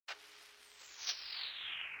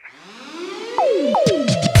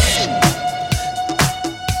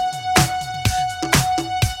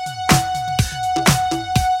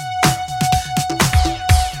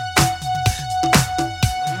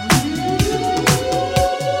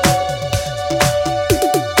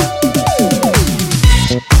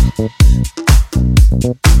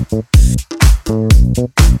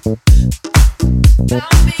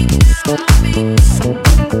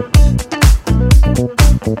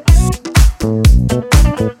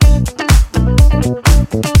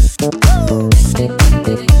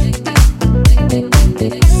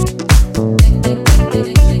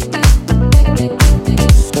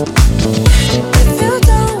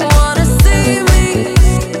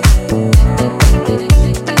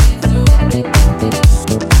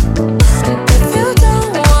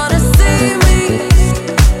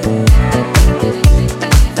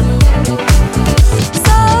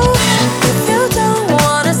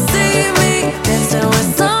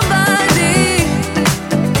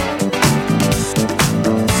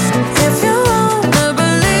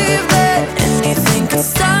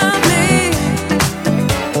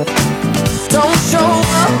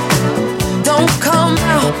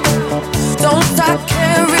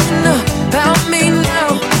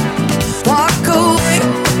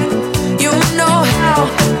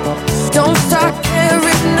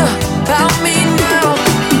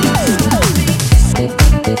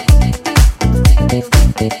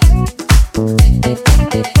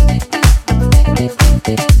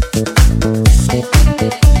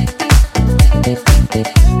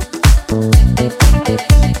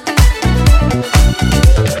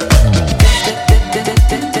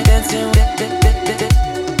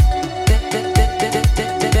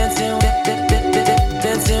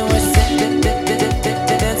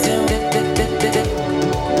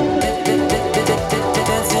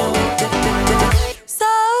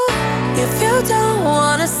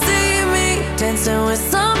dancing with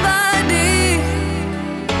somebody.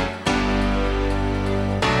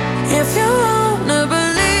 If you wanna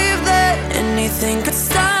believe that anything could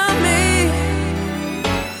stop me,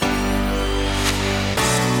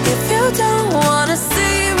 if you don't wanna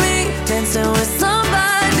see me dancing with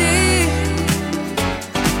somebody,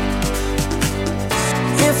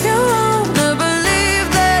 if you wanna believe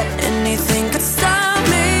that anything could stop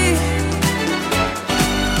me,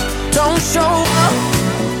 don't show up,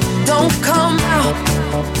 don't come out,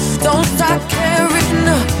 don't start caring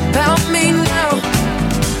about me now.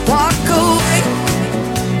 Walk away,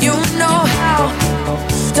 you know how.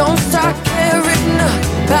 Don't start caring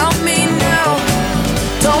about me now.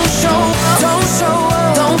 Don't show up,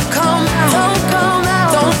 don't come out,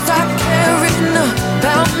 don't start caring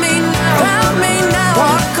about me now,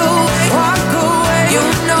 Walk away, you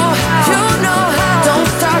know how, don't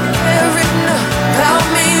start caring about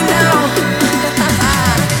me now.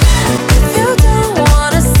 If you don't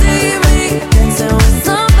wanna see me dancing with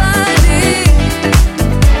somebody,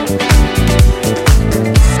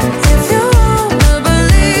 if you wanna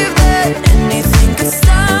believe that anything could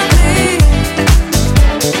stop me,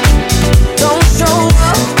 don't show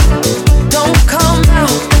up, don't come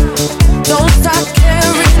out, don't start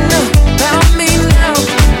caring about me now.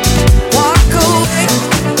 Walk away,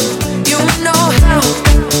 you know how,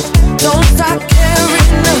 don't start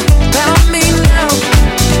caring about me now.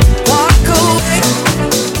 Walk away,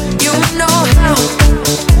 you know how,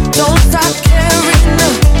 don't start caring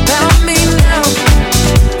about me now.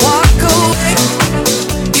 Walk away,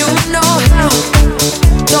 you know how,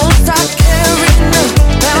 don't start caring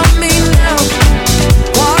about me now.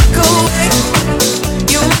 Walk away,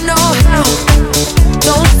 you know how,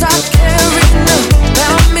 don't start caring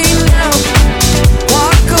about me now.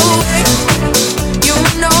 Walk away, you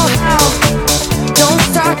know how, don't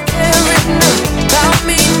start caring about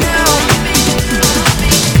me now.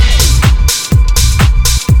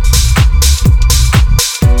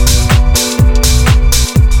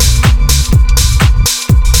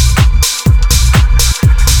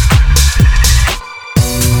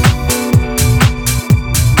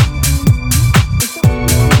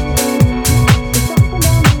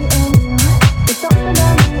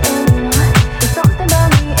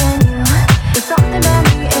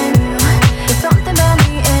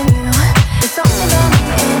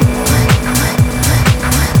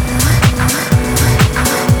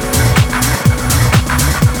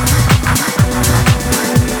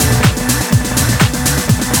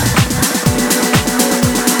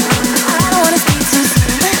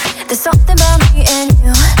 There's something about me and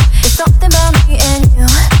you. There's something about me and you.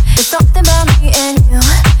 There's something about me and you.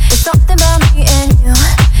 There's something about me and you.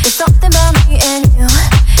 There's something about me and you.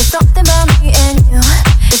 There's something about me and you.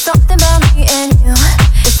 There's something about me and you.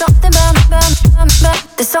 There's something about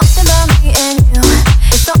There's something about me and you.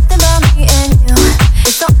 There's something about me and you.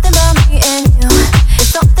 There's something about me and you.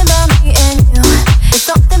 There's something about me and you. There's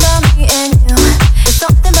something about me and you. There's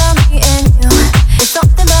something about me and you. There's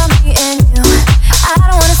something about me and you. I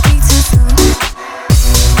don't wanna speak too soon.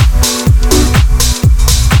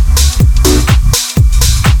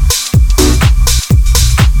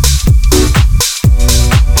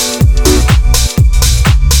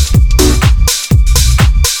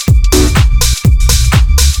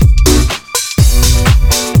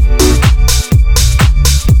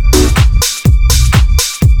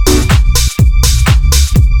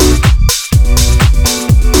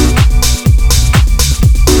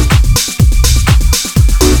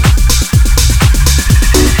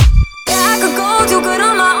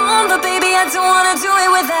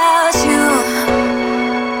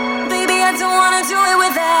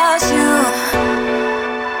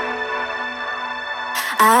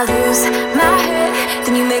 I lose my head,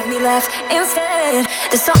 then you make me laugh instead.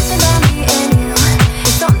 There's something about me and you.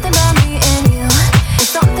 There's something about me and you. There's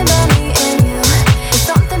something about me and you. There's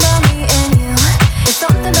something about me and you. There's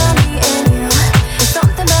something about me and you. There's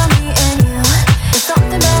something about me and you. There's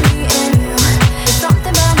something about me and you. There's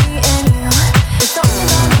something about me and you. There's something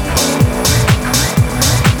about me and you.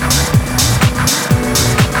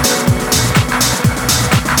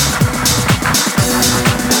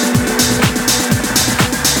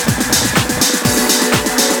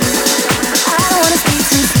 I don't wanna speak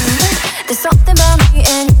too soon. There's something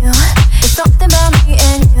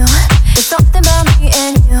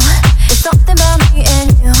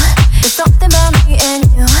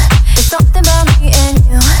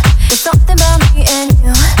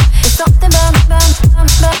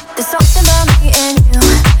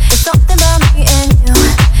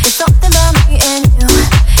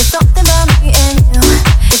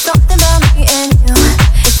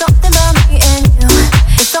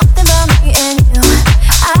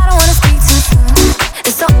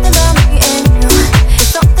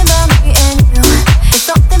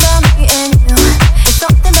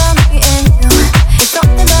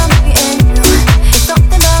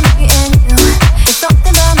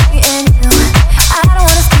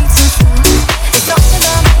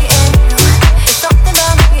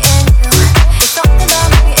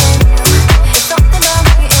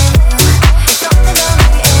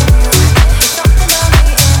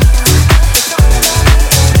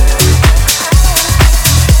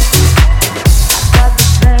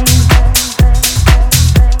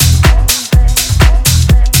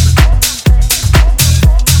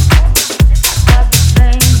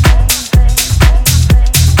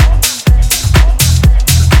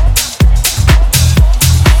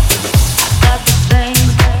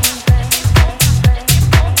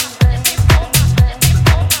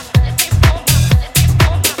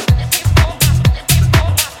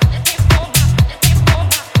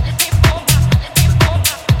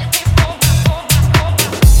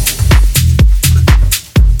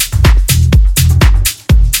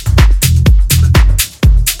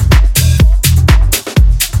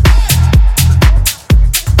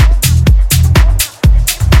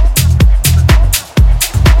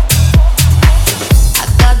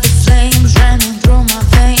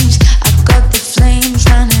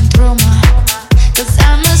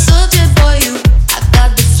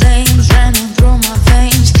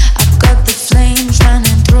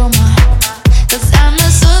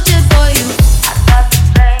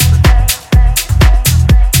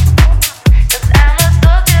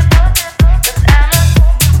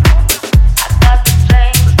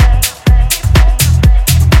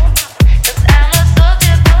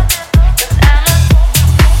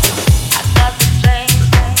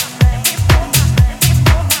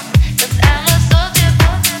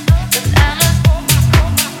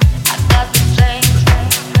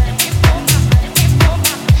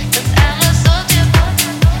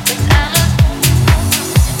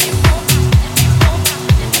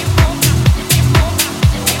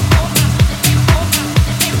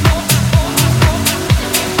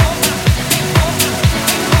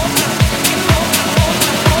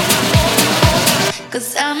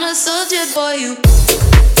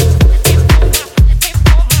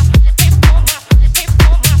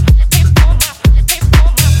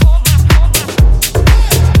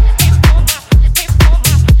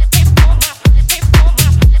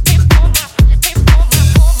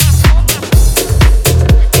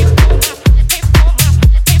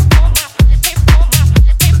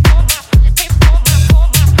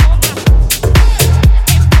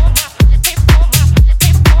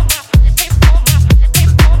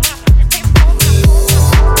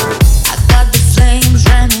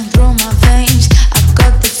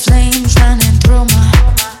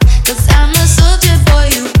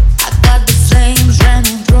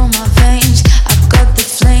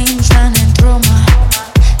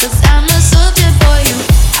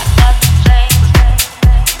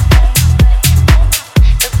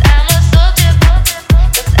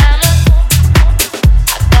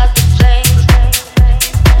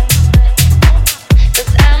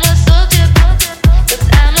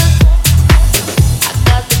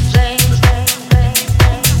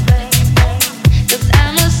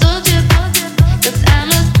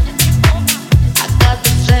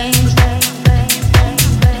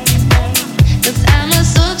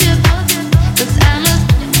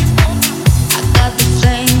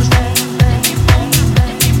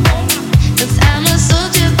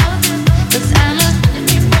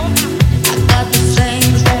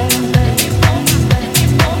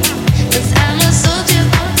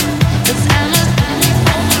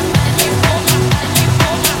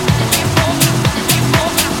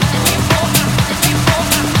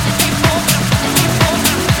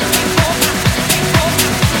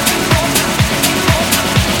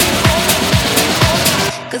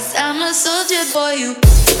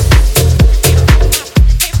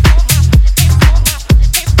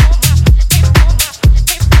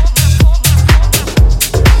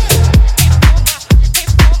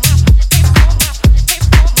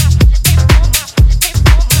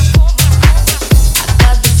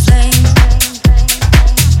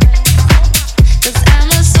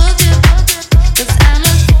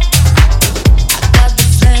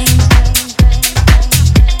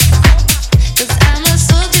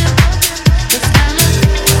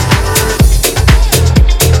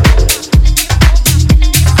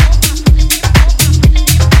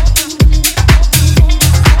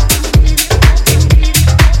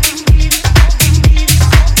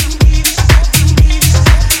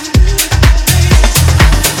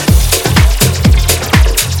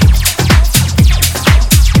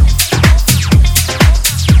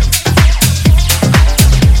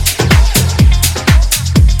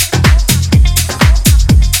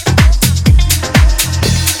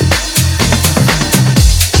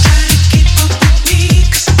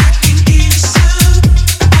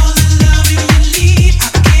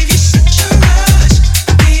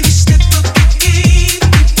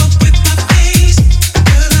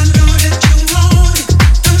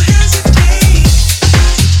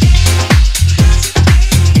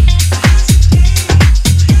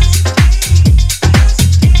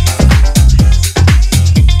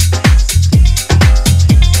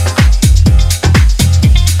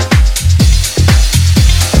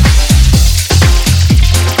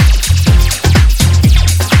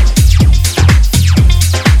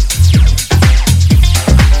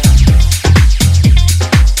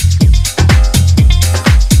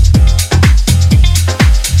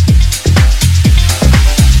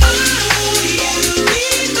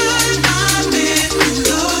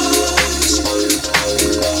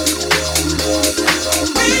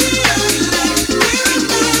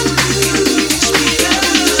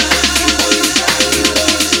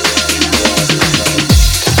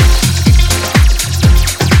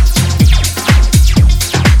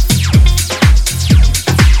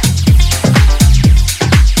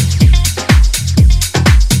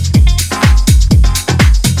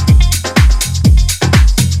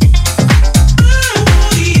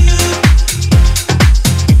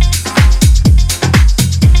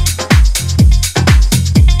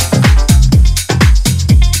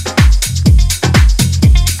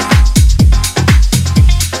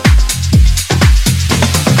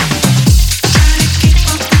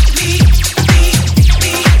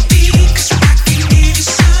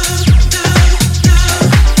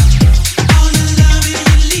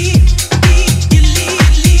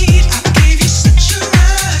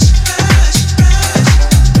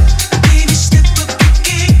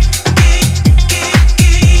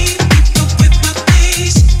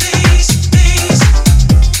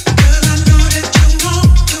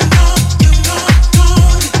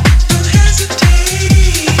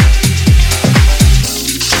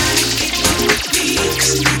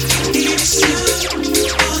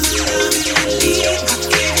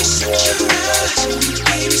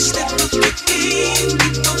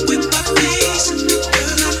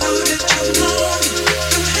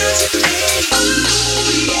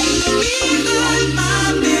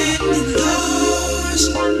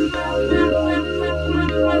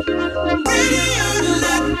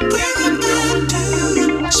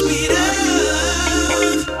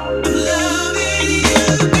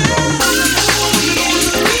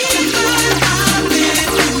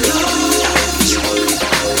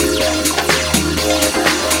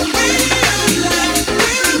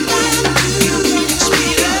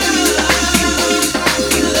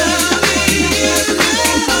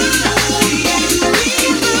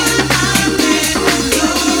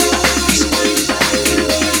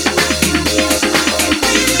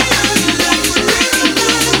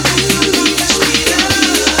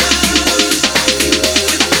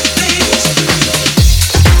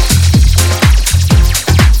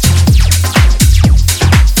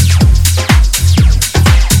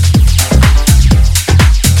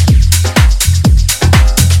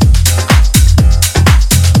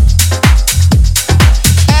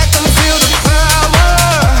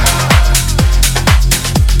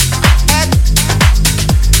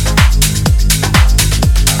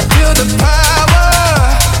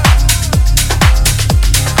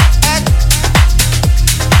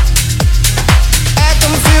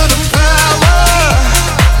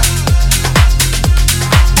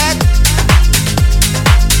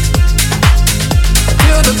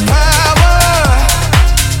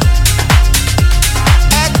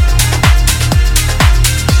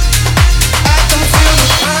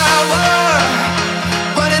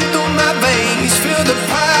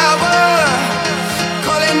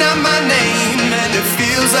my name, and it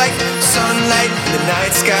feels like sunlight. The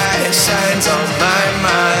night sky shines on my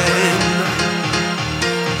mind.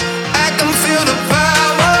 I can feel the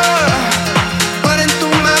power running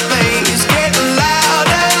through my veins, getting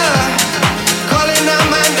louder, calling out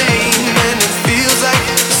my name, and it feels like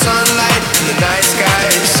sunlight. The night sky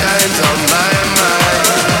shines on my mind.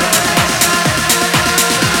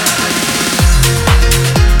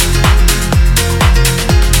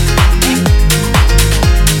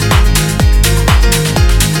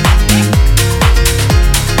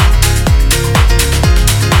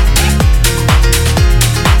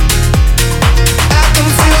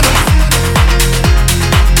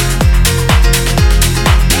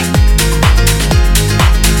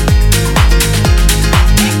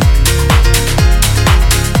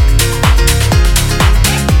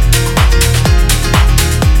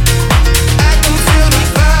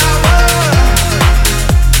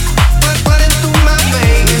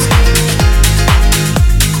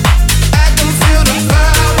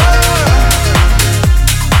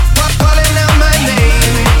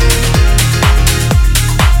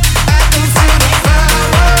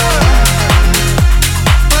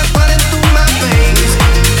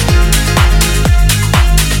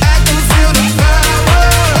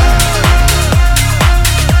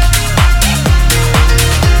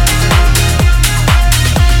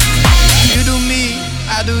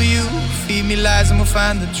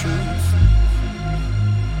 Find the truth.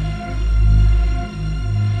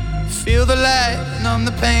 Feel the light, numb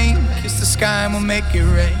the pain. Kiss the sky and we'll make it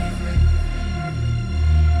rain.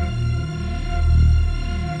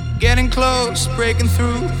 Getting close, breaking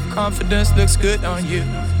through. Confidence looks good on you.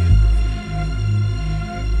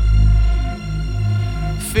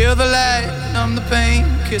 Feel the light, numb the pain.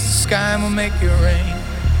 Kiss the sky and we'll make it rain.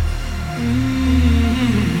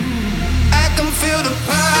 I can feel the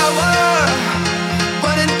power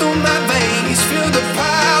running through my veins, feel the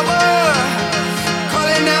power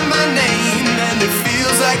calling out my name, and it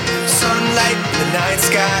feels like sunlight. The night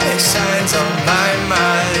sky shines on my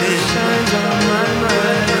mind.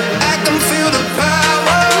 I can feel the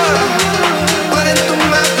power running through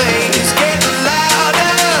my veins, getting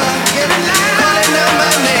louder, calling out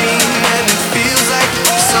my name, and it feels like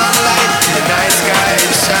sunlight. The night sky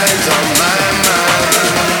shines on my mind.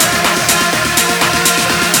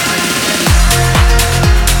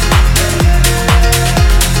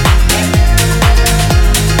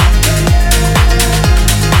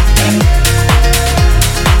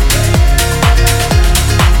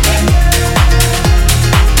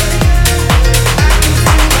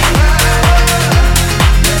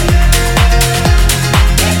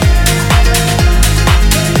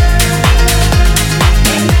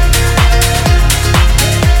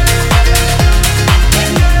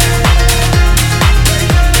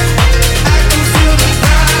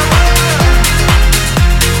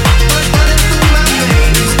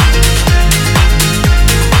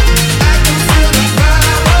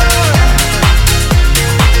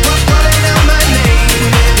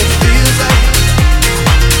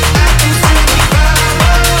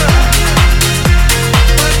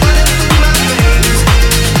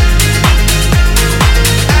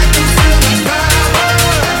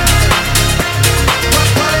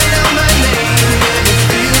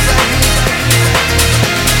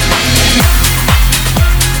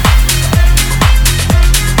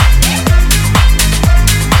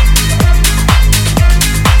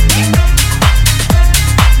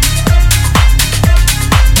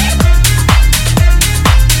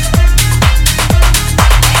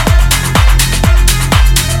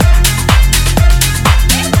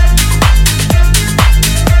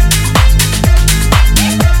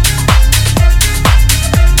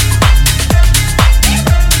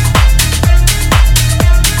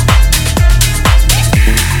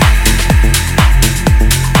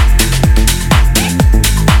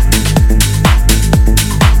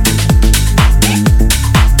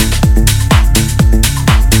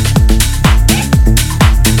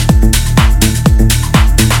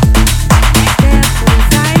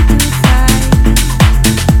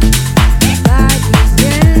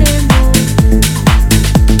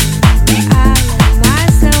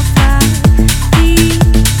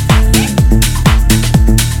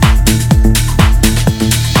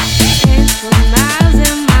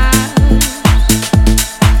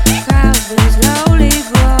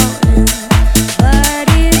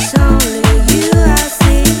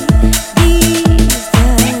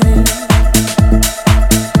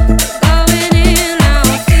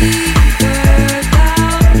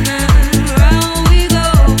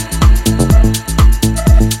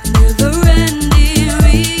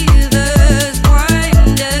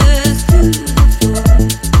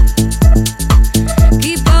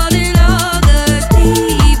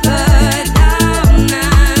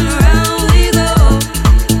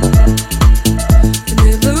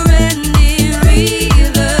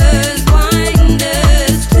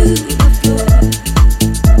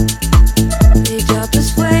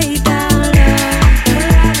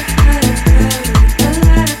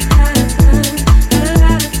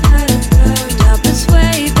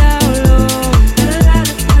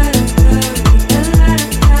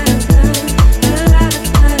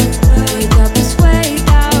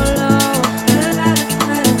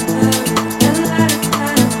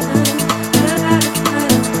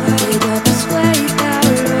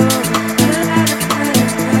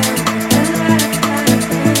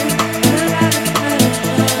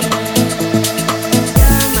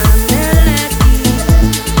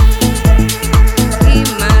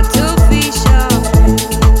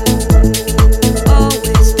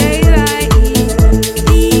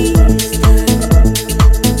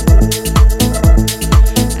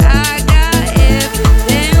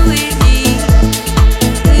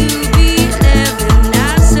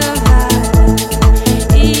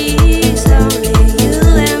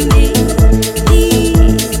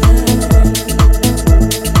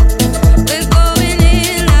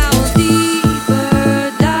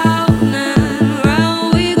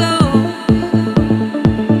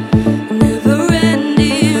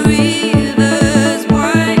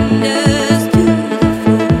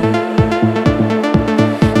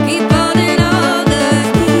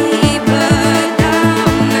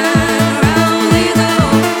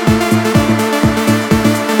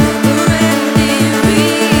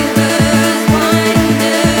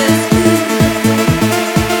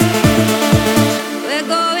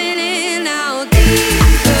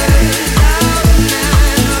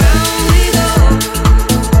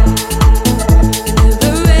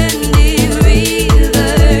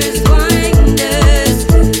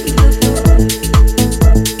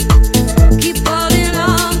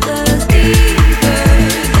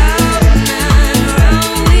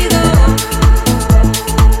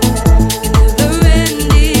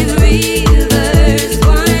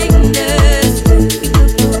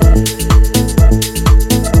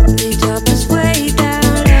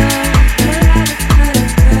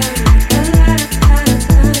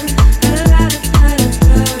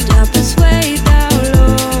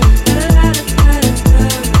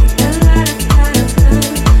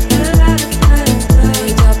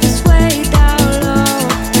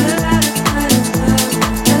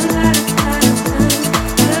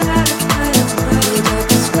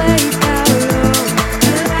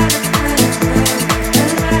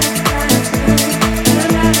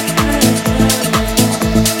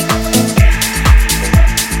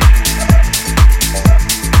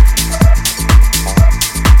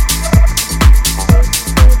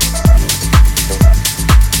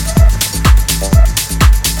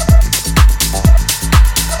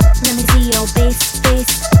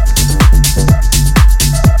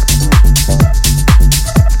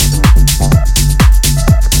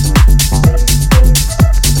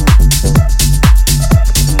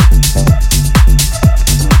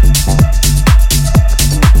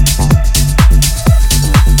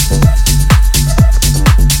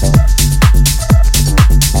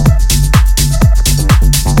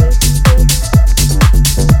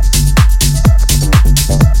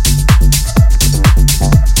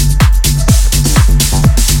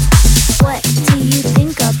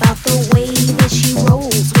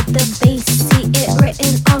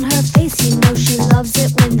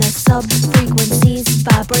 the sub-frequencies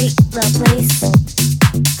vibrate the place.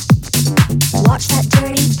 Watch that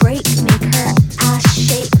dirty break make her ass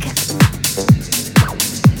shake.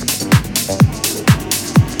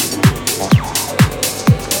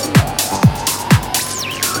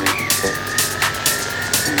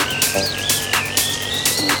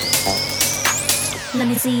 Let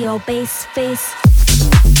me see your bass face.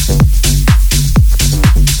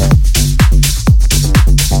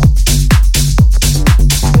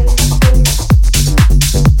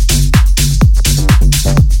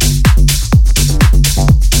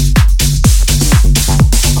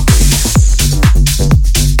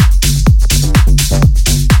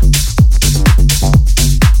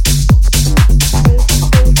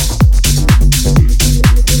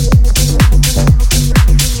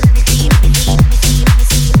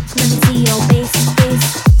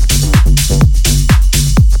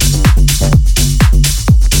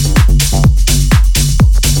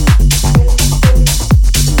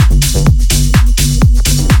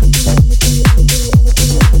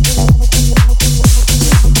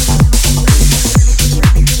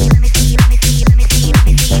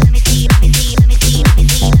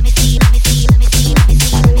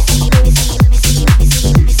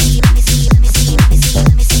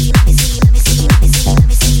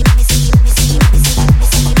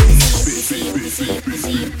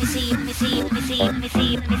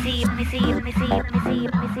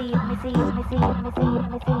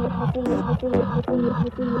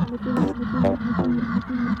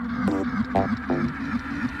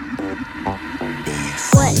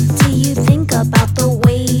 What do you think about the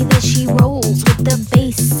way that she rolls with the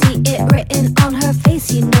bass? See it written on her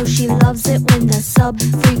face. You know she loves it when the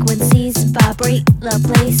sub-frequencies vibrate the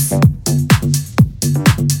place.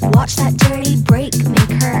 Watch that dirty break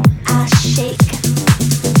make her ass shake.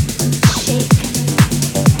 Shake.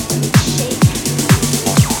 Shake.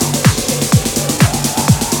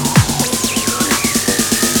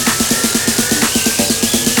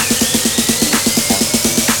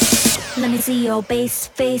 Let me see your bass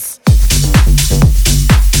face.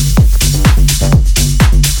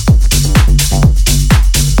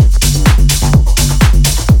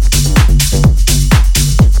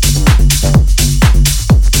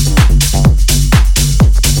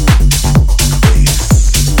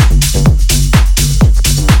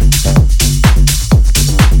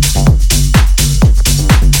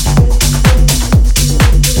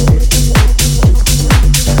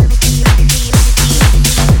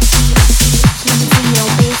 Your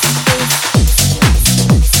bass.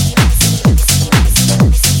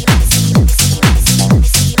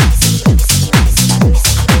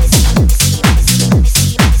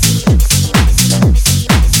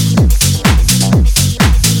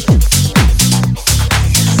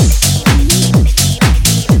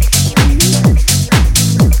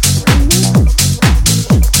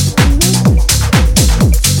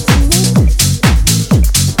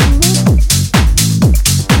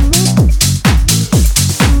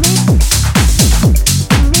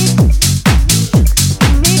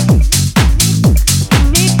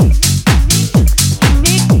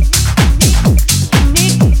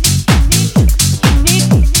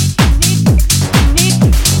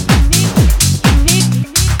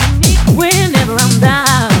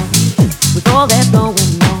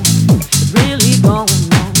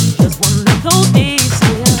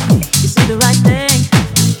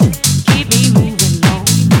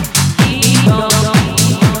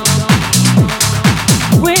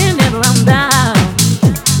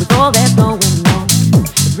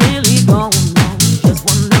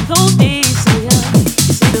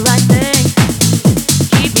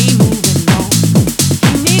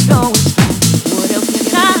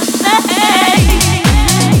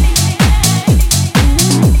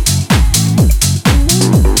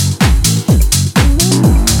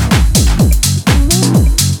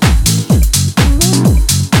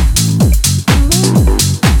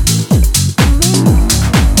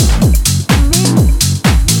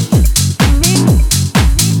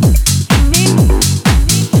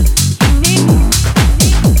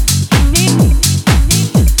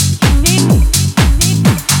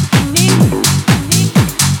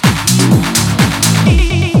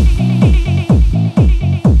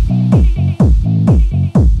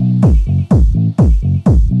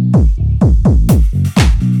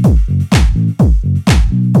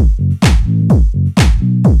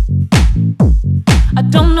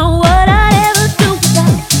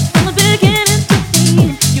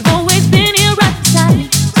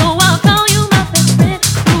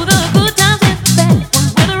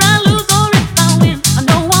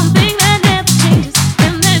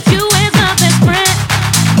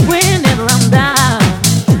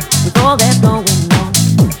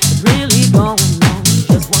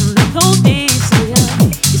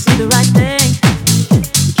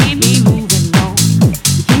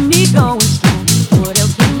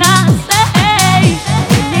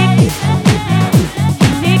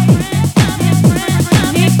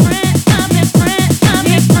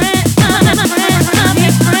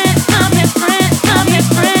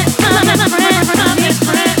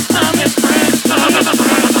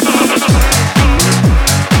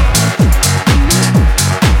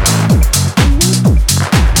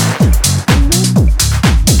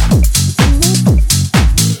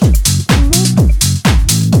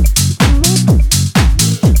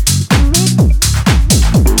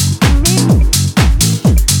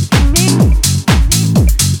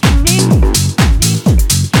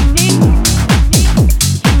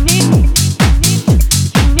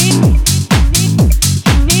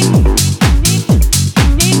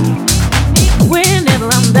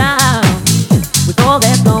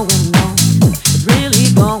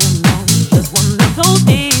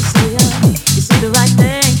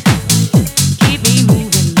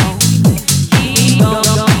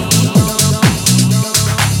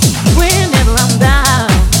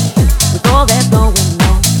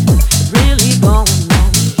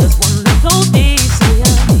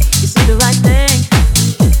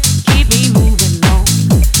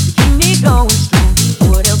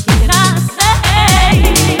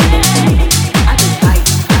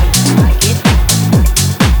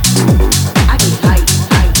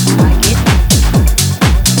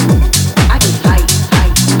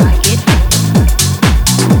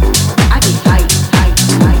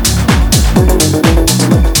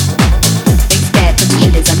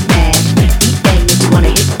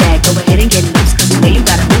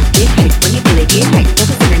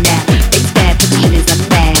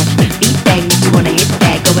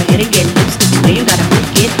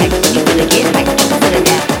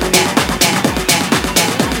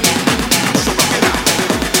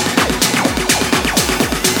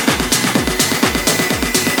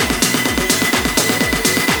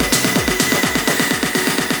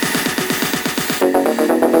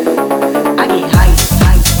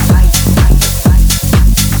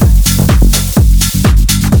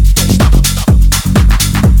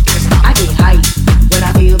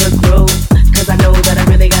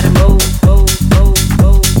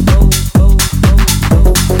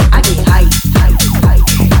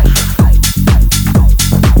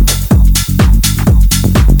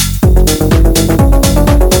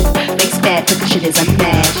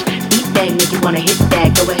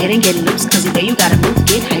 cause the way you gotta move,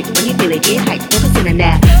 get hype. When you feel it, get hype. Focus in the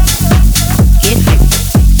now. Get hype.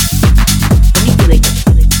 When you feel it,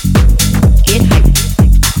 get hype.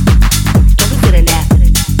 Focus in the now.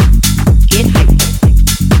 Get hype.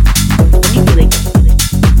 When you feel it,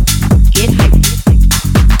 get hype.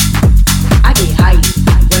 I get hype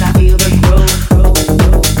when I feel the groove.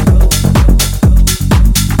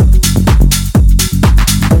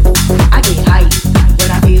 I get hype when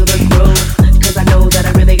I feel the groove, cause I know that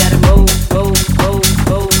I really gotta move.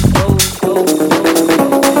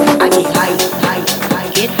 I get hype,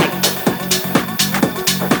 get hype.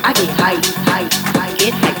 I get hype,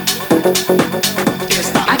 get hype.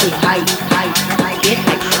 I get hype, get hype. I get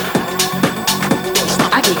hype.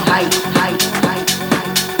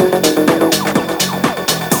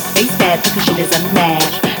 Bass bad, percussion is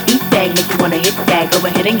unmatched. Beat bag, make you wanna hit that. Go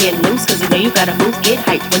ahead and get loose, cause you know you gotta move. Get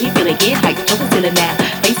hype, when you feel it, get hype. Focus in the now.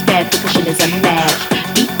 Bass bad, percussion is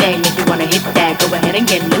unmatched. Beat bag, make you wanna hit that. Go ahead and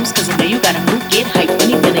get loose, cause you know you gotta move. Get hype, when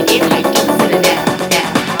you feel it, get hype. Focus in the now.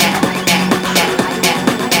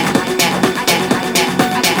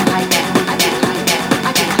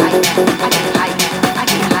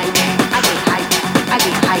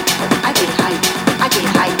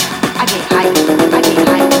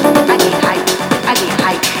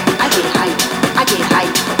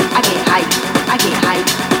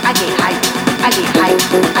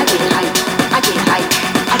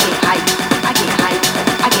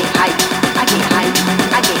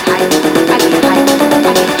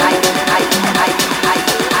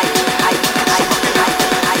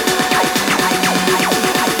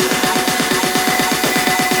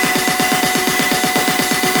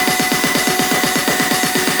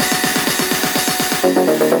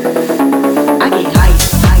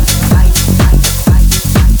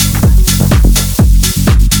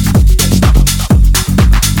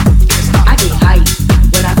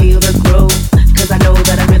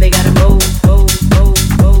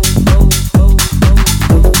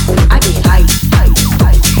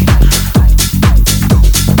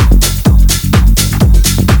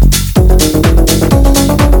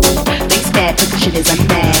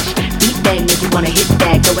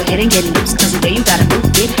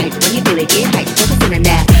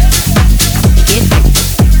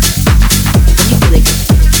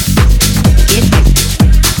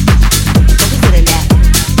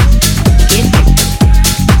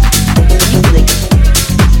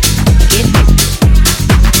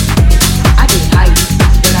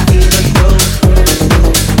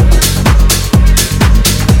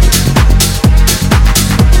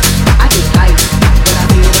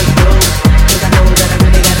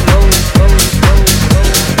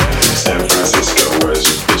 San Francisco,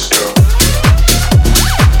 where's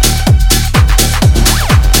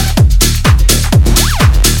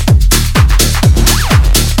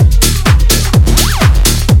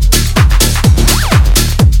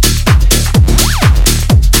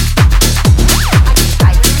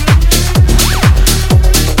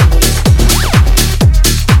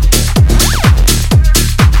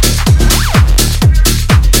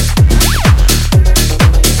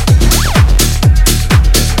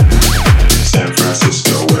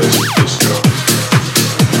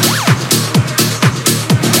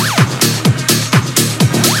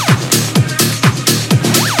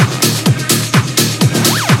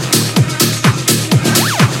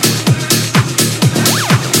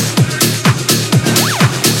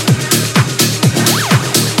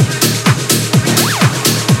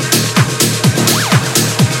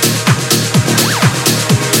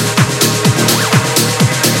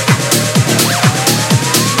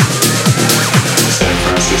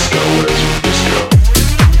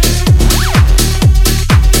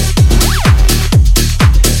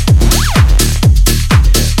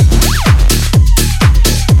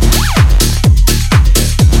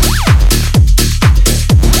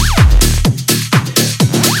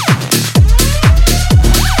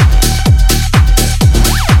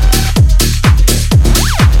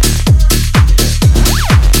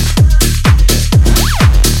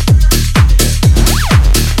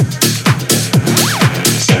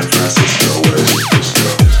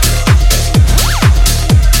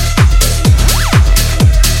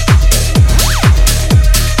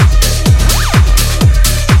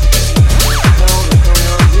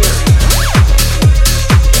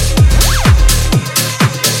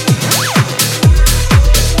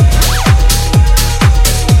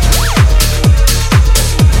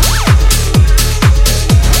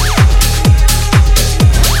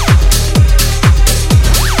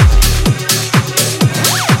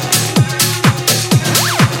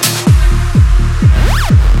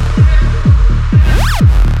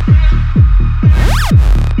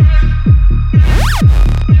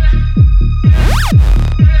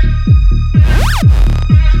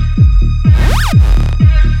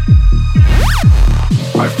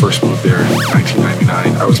first moved there in 1999.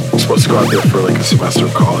 I was supposed to go out there for like a semester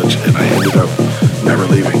of college, and I ended up never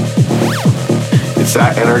leaving. It's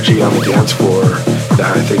that energy on the dance floor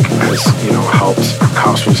that I think has, helped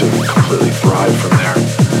house music completely thrive from there.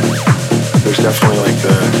 There's definitely like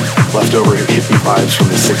the leftover hippie vibes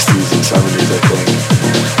from the 60s and 70s, I think.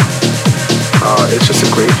 It's just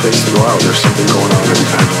a great place to go out. There's something going on every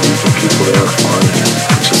time you leave, and people there are fun.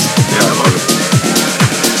 It's just, I love it.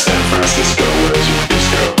 San Francisco, where's your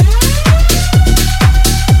disco?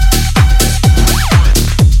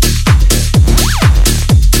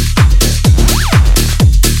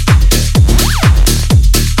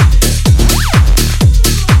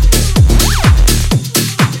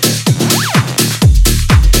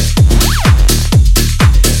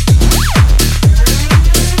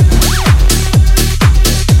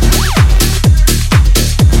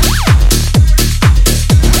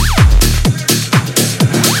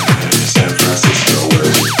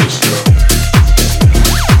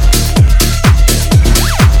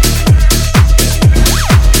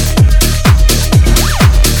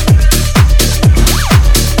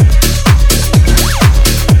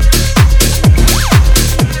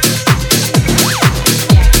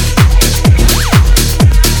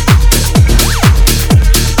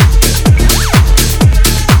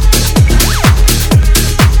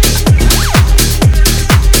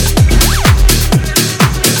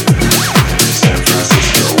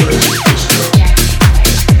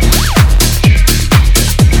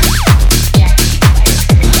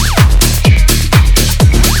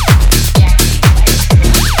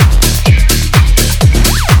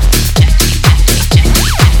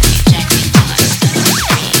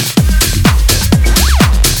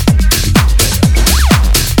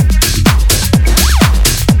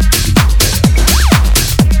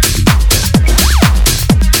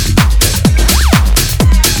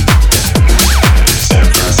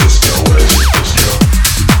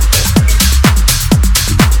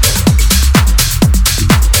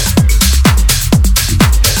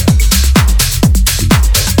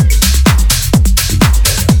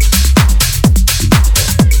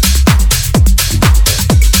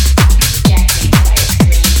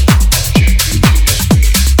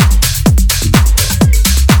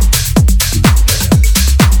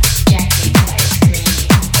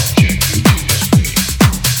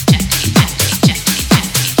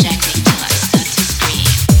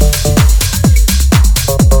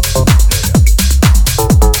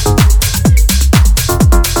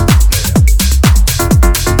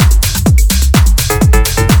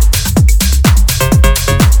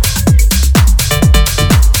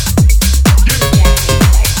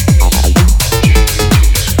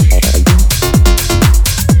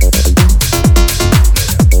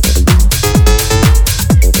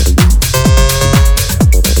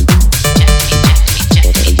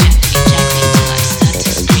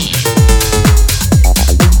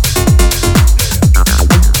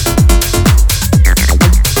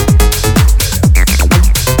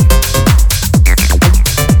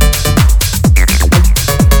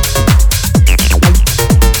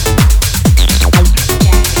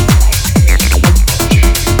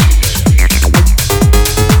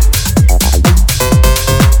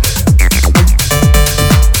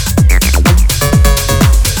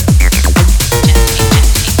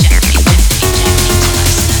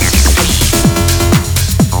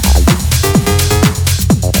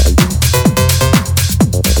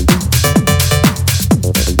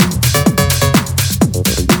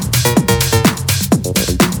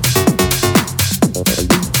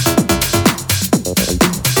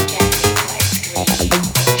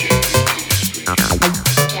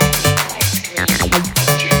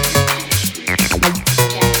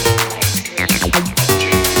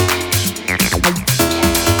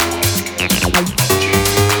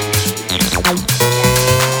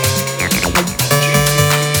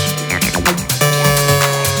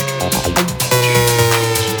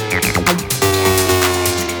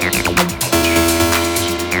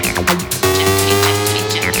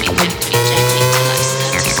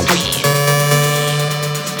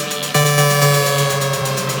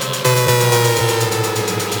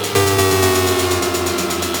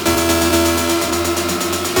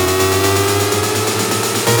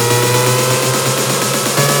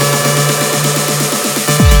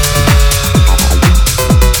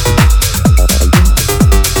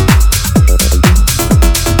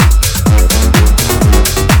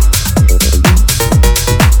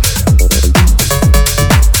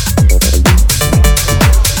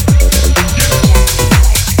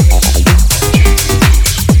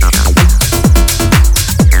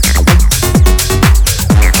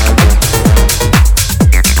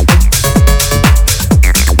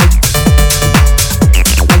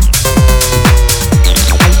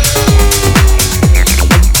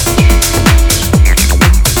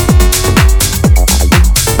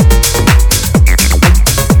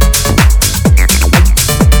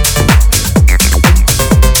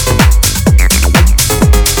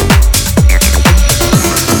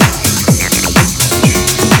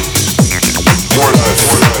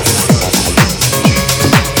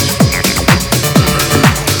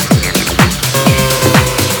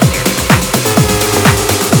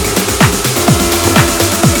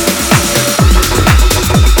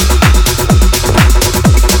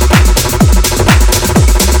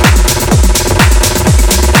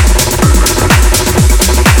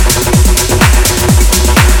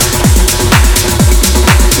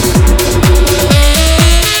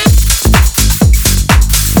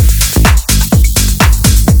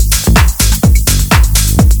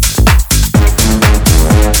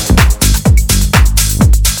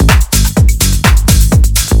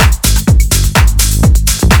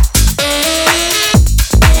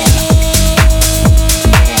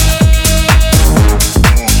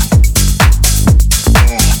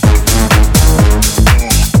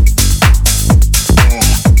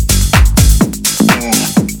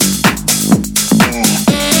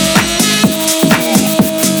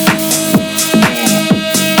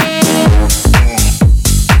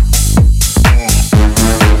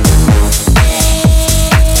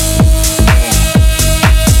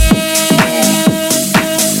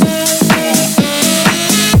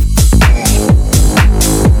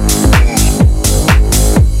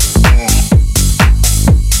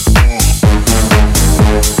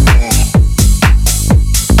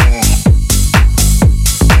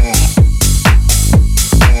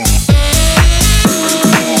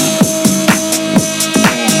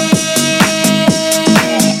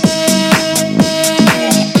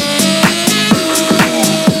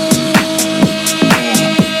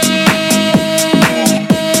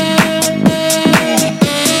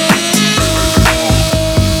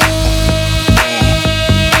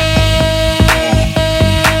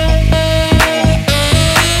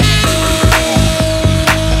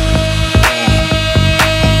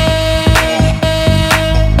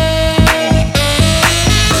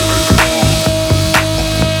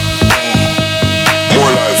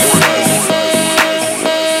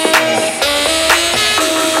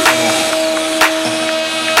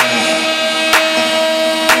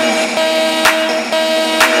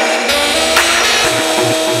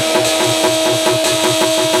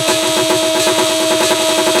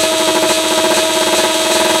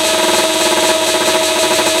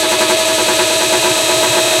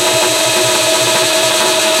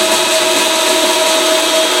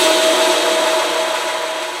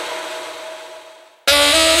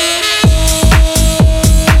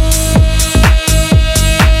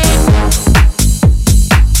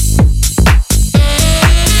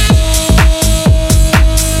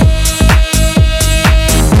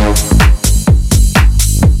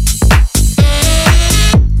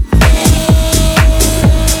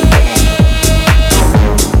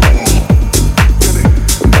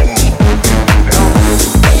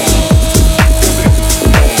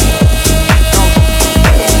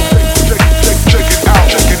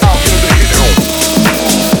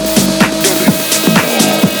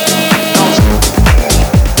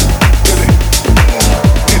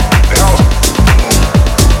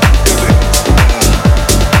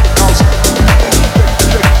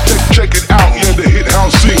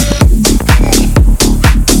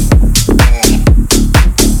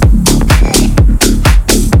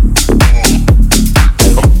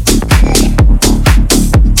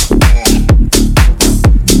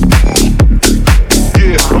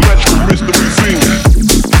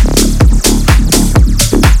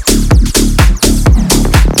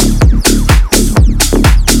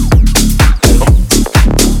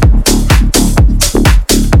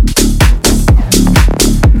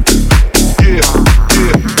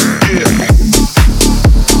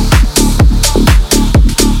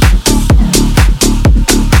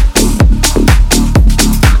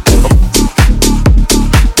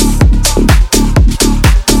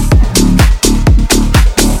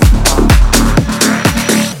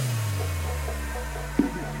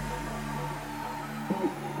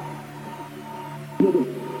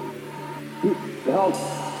 house.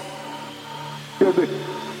 Yeah, the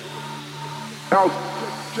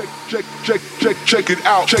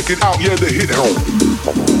house. Check it out. Yeah, the hit house.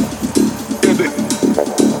 Yeah, the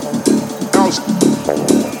house.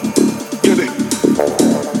 Yeah, the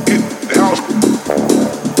hit house.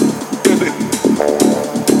 Yeah, the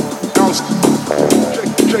house.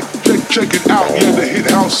 Check it out. Yeah, the hit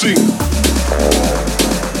house. See.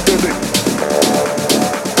 Yeah, the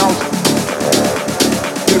house.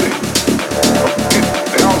 Yeah, the hit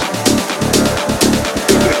house.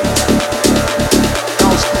 Yeah, the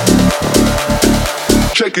house.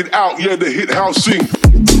 Check it out. Yeah, the hit house. See.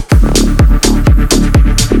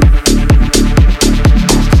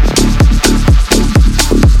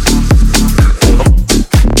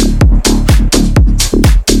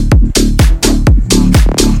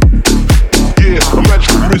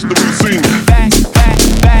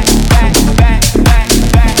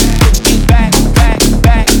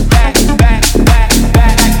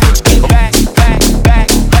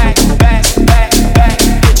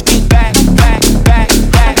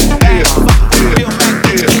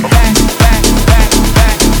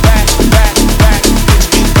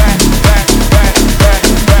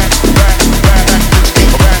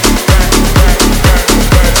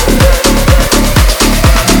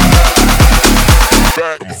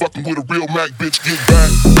 With a real Mac, bitch, get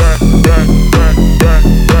back, back, back, back, back,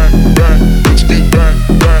 back, back, bitch, get back,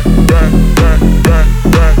 back, back, back, back,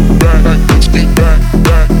 back, back, bitch, get back,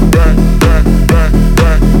 back, back, back, back,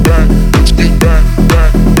 back, back, bitch, get back,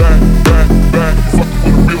 back, back, back, back,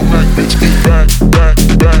 fucking with a real Mac, bitch, get back, back,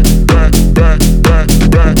 back, back, back, back, back, bitch, get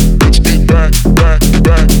back, back,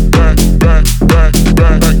 back, back, back, back,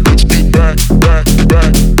 back, bitch, get back,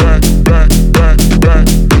 back,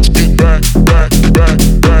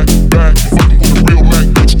 back, back, back,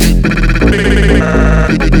 back, back, bitch, get back,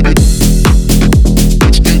 back, back,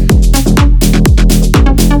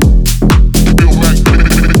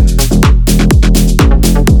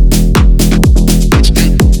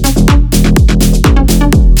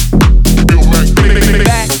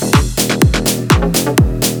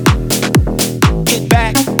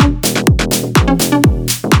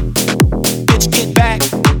 back. Fucking with a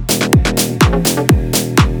real Mac, bitch, get back.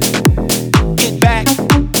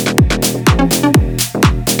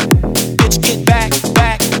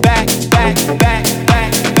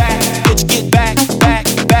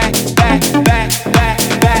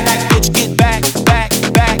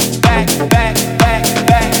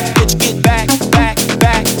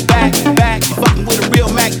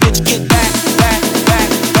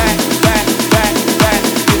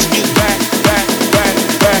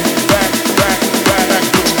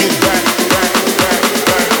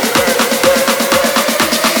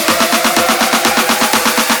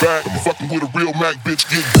 With a real Mac, bitch,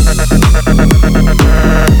 get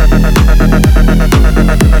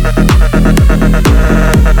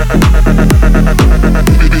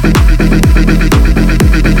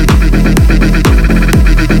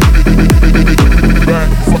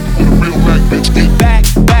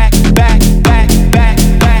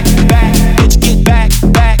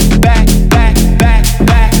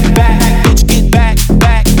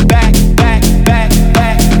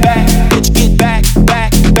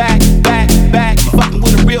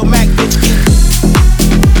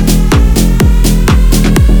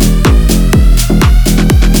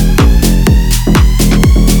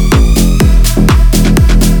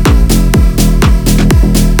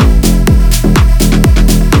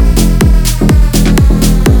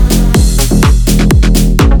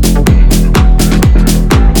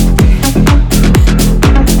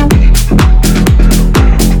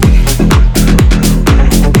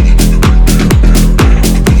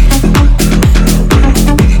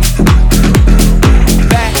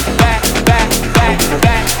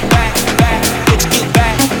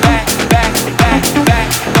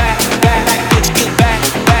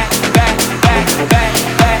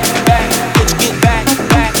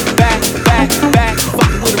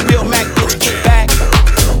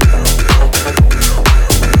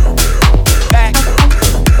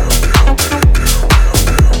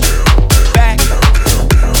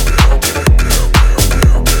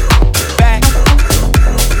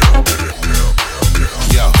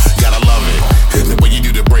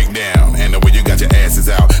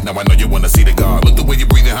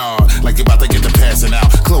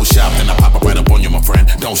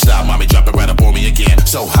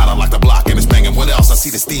so hot I like the block and it's banging. What else? I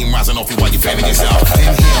see the steam rising off you while you're fanning yourself.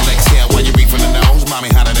 Inhale, exhale while you breathe from the nose.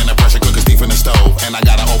 Mommy hotter than a pressure cooker steam from the stove. And I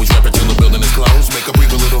gotta always rep it till the building is closed. Make her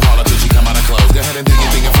breathe a little harder till she come out of clothes. Go ahead and do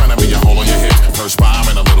your thing in front of me, your hole on your hip.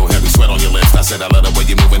 Perspiring a little heavy, sweat on your lips. I said I love the way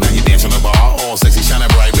you're moving, now you dance on the bar. All sexy,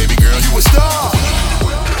 shining bright, baby girl, you a star.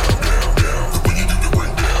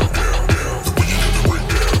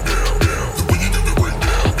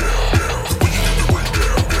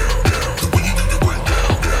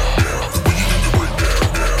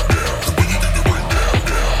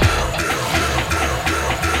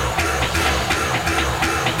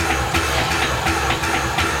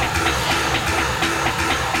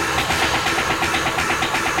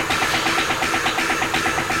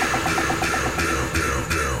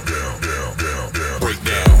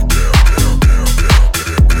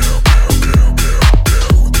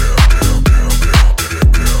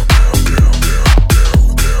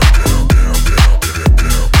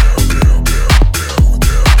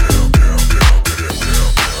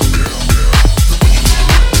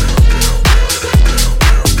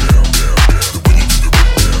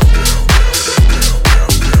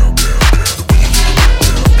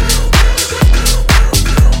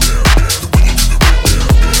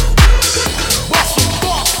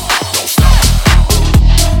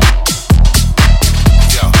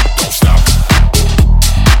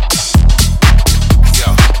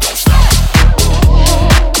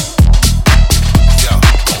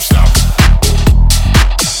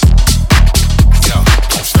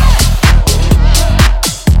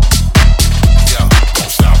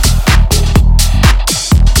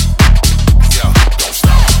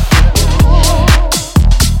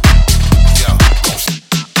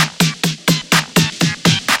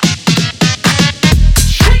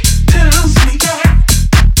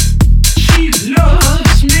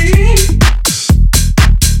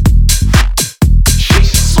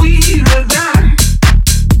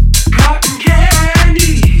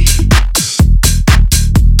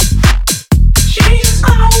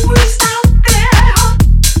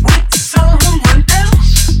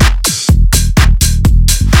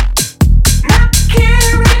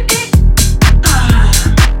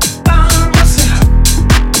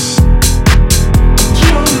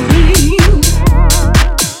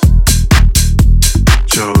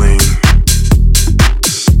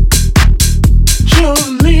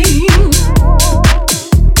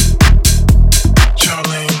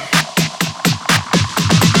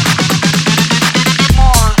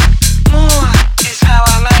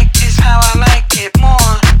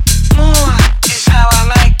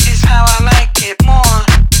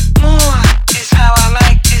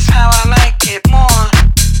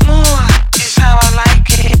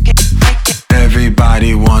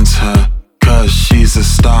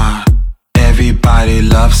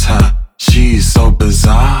 loves her. She's so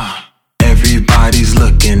bizarre. Everybody's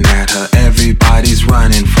looking at her. Everybody's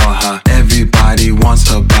running for her. Everybody wants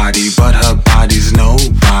her body, but her body's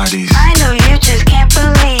nobody's. I know you just can't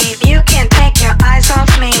believe you can't take your eyes off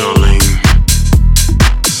me. Jolene.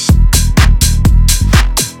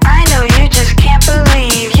 I know you just can't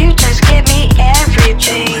believe you just give me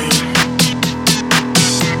everything.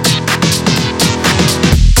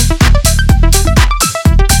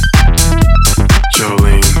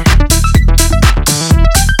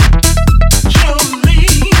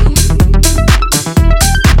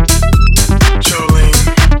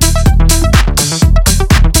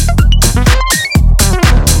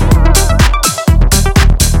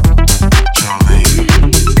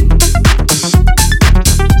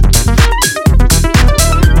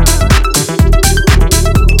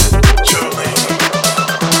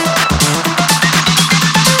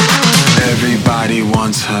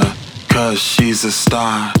 She's a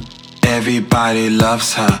star. Everybody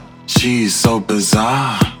loves her. She's so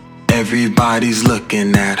bizarre. Everybody's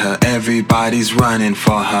looking at her. Everybody's running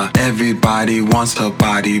for her. Everybody wants her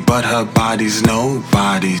body, but her body's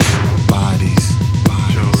nobody's. Bodies.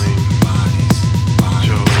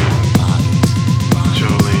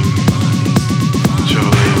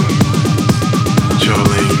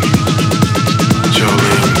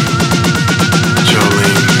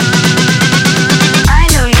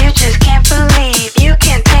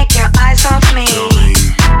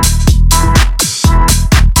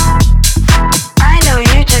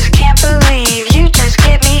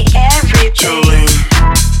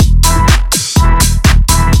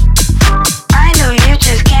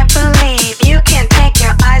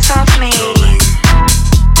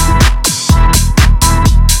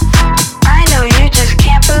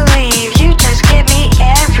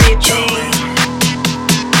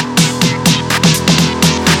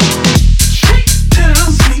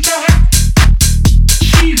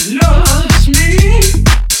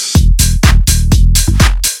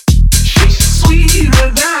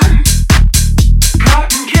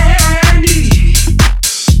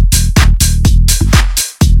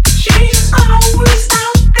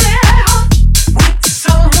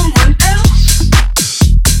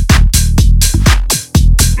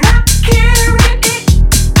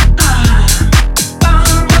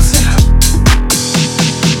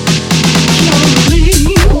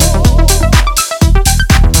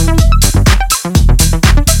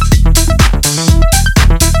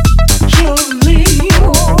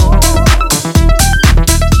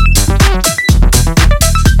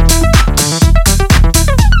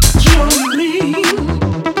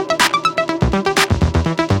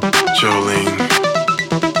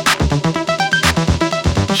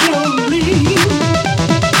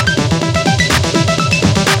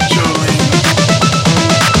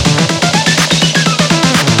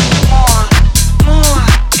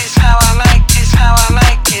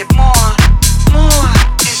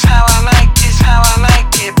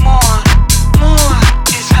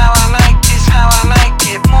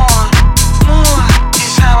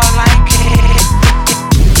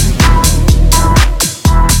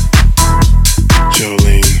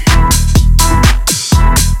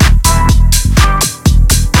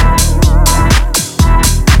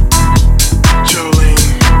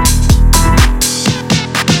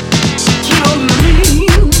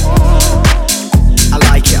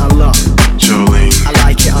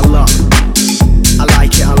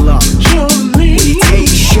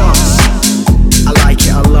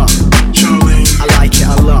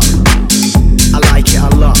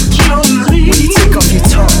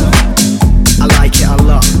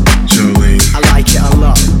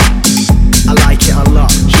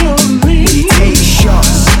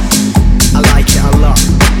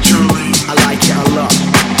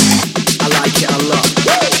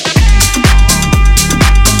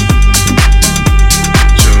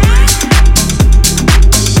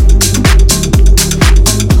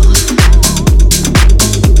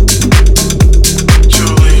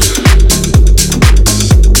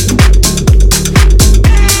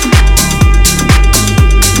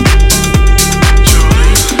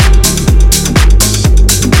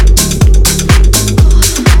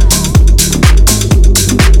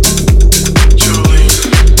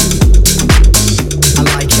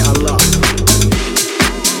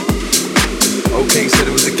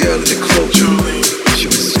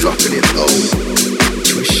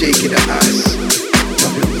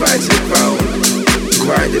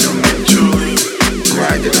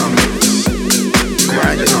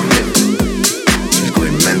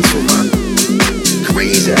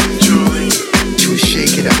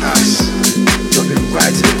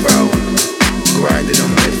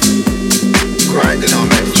 Grinding on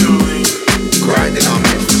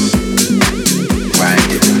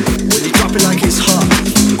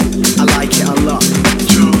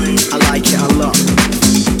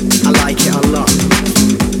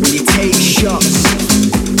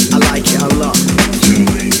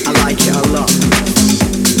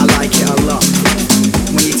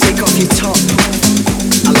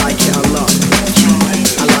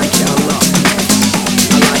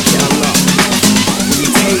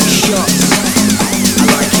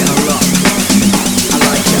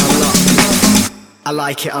I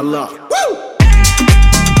like it a lot.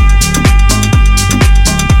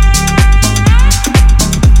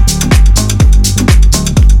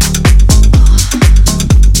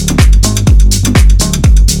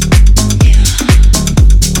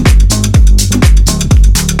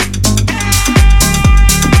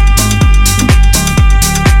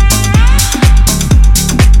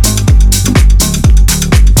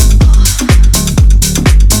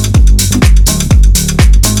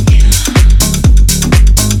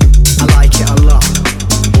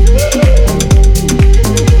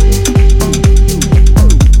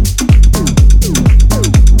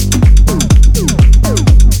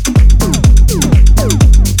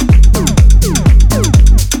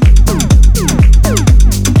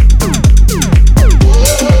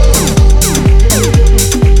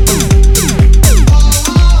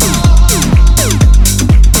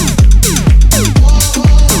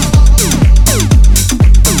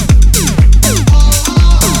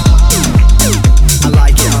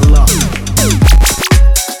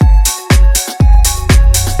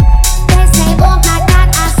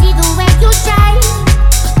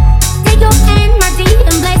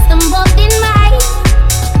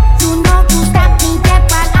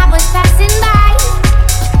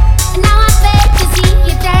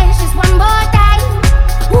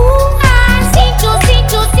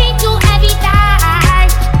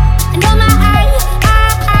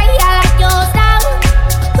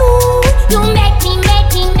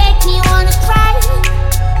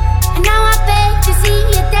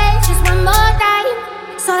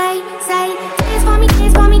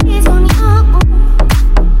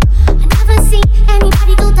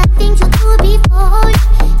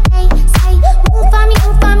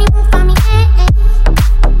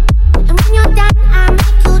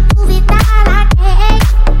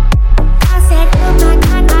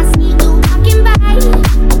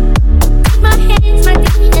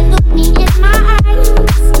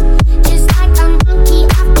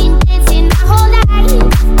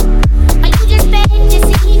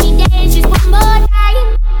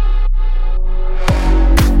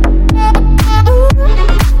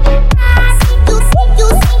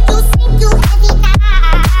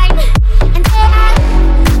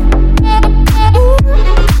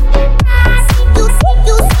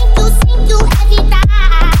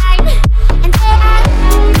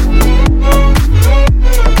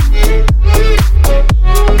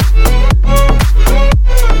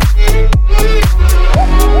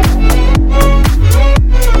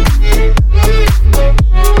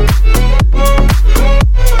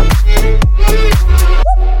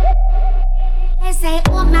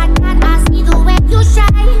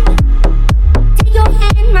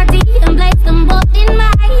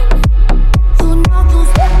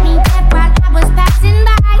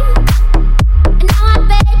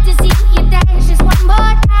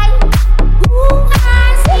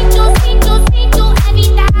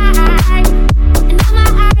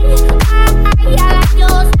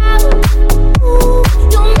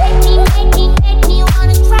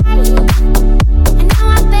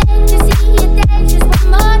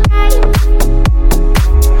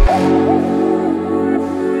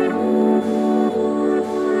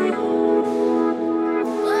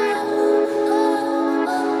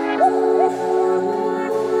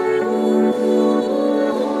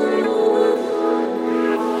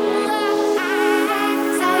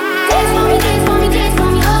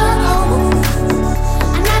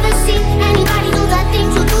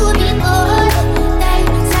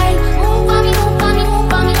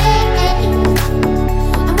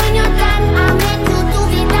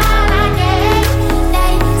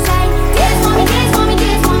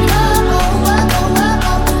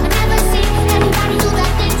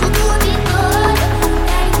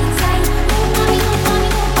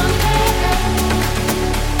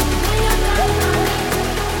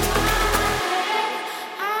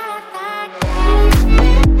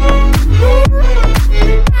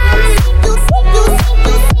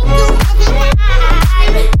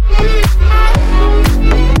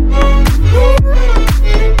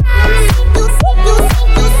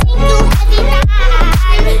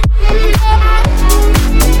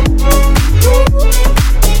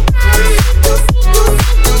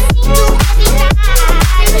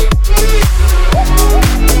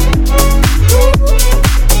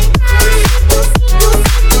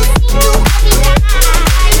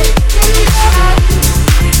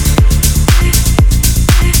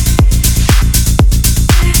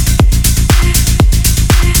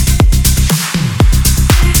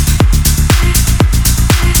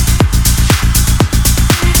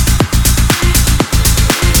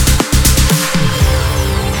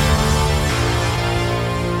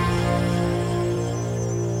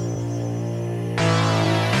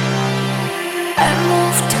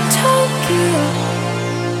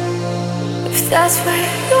 that's where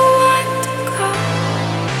you want to go.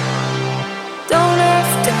 Don't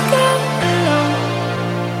have to go alone.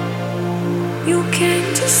 You can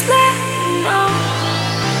just let me know.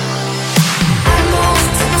 I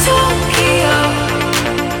moved to Tokyo,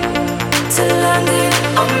 to London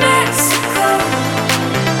or Mexico.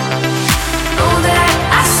 Know that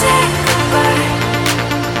I said goodbye,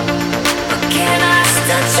 but can I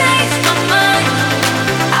still change my mind?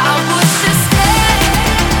 I was just there,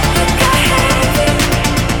 it got heavy.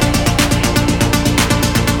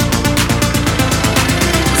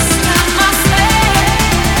 Stop myself,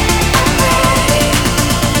 I'm ready.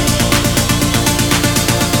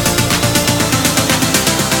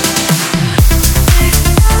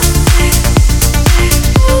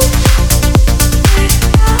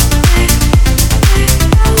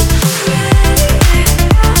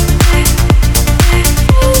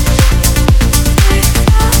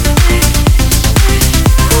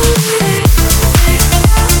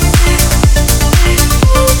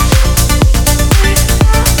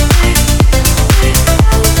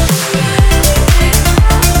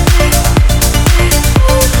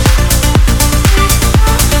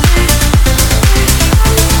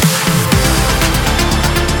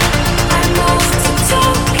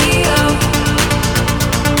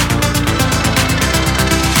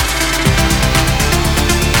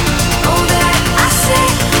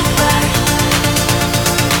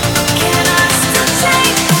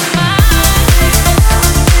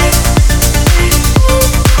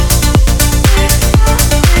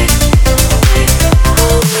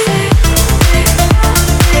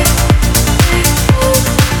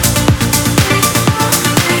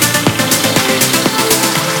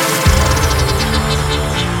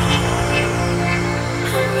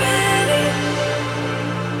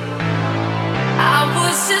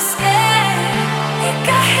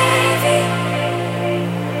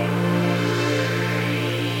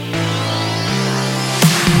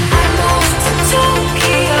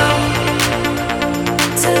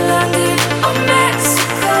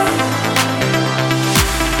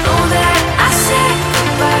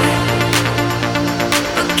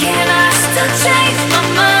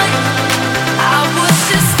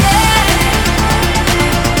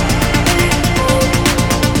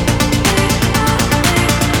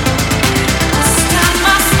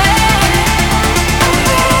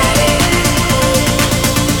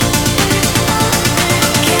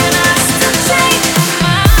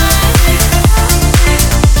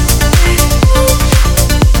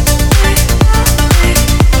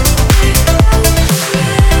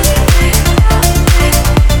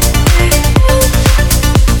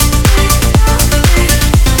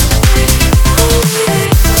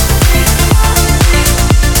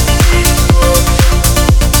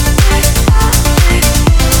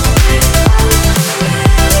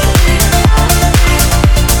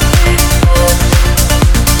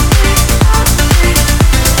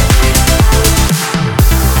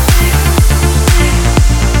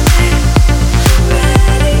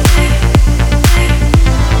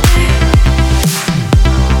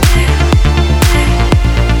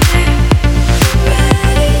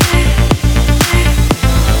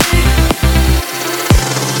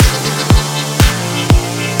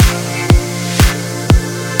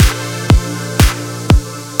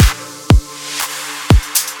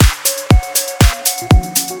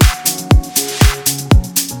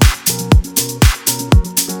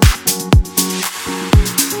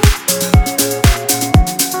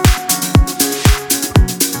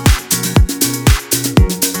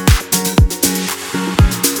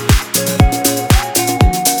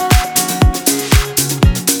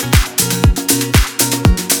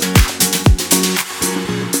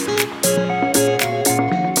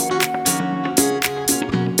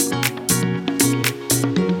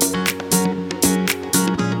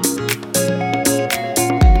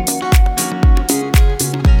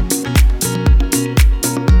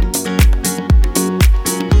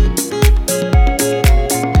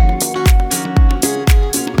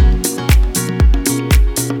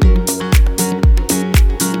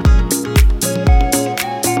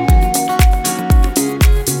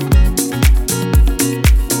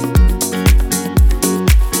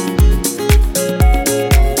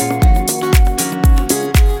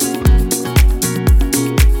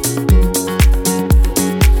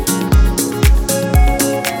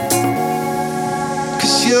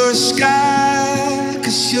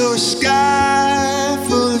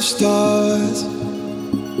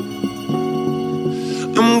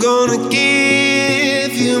 gonna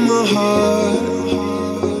give you my heart.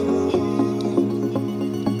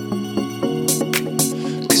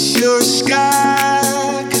 'Cause you're a sky